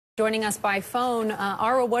Joining us by phone,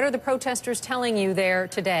 Arwa, what are the protesters telling you there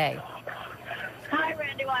today? Hi,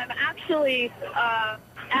 Randy. Well, I'm actually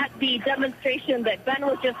at the demonstration that Ben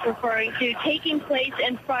was just referring to, taking place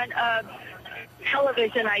in front of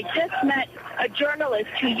television. I just met a journalist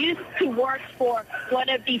who used to work for one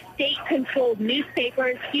of the state-controlled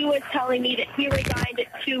newspapers. He was telling me that he resigned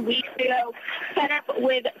 2 weeks ago, fed up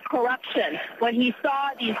with corruption. When he saw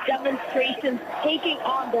these demonstrations taking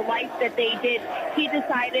on the life that they did, he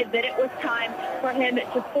decided that it was time for him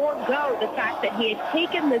to forego the fact that he had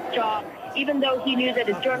taken this job. Even though he knew that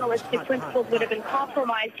his journalistic principles would have been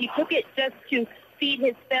compromised, he took it just to feed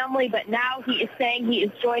his family, but now he is saying he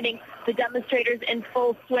is joining the demonstrators in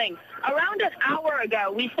full swing. Around an hour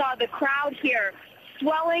ago, we saw the crowd here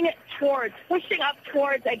swelling towards, pushing up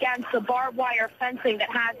towards against the barbed wire fencing that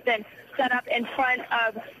has been set up in front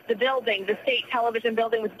of the building, the state television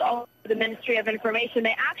building, which is all the Ministry of Information.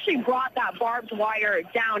 They actually brought that barbed wire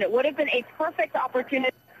down. It would have been a perfect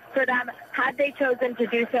opportunity for them, had they chosen to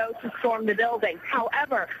do so, to storm the building.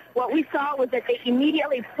 However, what we saw was that they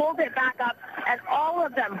immediately pulled it back up, and all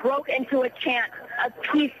of them broke into a chant of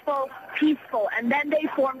peaceful, peaceful, and then they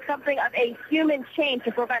formed something of a human chain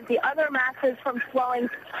to prevent the other masses from swelling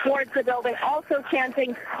towards the building, also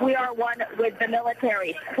chanting, "We are one with the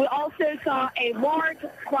military." We also saw a large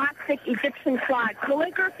plastic Egyptian flag,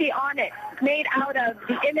 calligraphy on it, made out of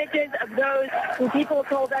the images of those who people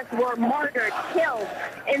told us were martyred, killed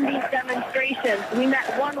in these demonstrations. We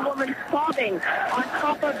met one woman sobbing on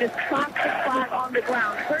top of this plastic flag on the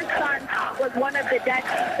ground. Her son was one of the dead,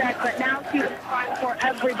 she said, but now she was crying for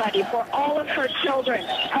everybody, for all of her children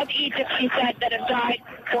of Egypt, she said, that have died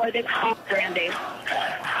for this cause, Randy.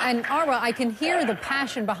 And Arwa, I can hear the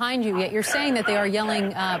passion behind you, yet you're saying that they are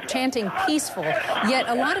yelling, chanting peaceful. Yet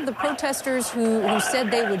a lot of the protesters who said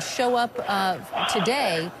they would show up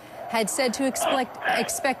today had said to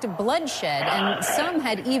expect bloodshed, and some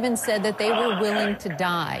had even said that they were willing to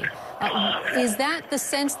die. Is that the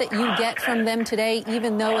sense that you get from them today,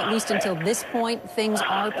 even though, at least until this point, things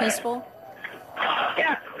are peaceful?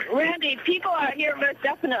 Yeah, Randy, people out here most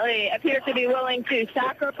definitely appear to be willing to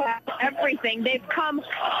sacrifice everything. They've come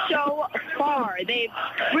so far. They've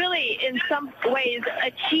really, in some ways,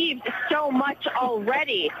 achieved so much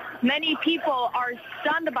already. Many people are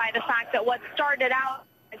stunned by the fact that what started out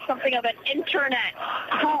as something of an internet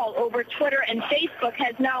call over Twitter and Facebook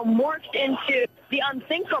has now morphed into the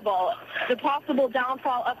unthinkable, the possible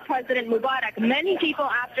downfall of President Mubarak. Many people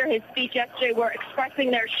after his speech yesterday were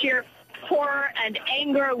expressing their sheer horror and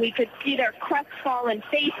anger. We could see their crestfallen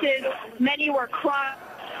faces. Many were crying.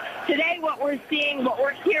 Today, what we're seeing, what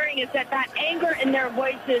we're hearing is that anger in their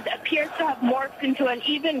voices appears to have morphed into an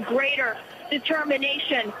even greater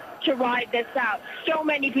determination to ride this out. So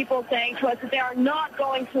many people saying to us that they are not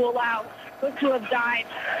going to allow those who have died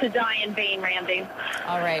to die in vain, Randy.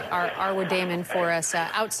 All right, Arwa Damon for us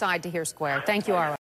outside Tahrir Square. Thank you, Arwa.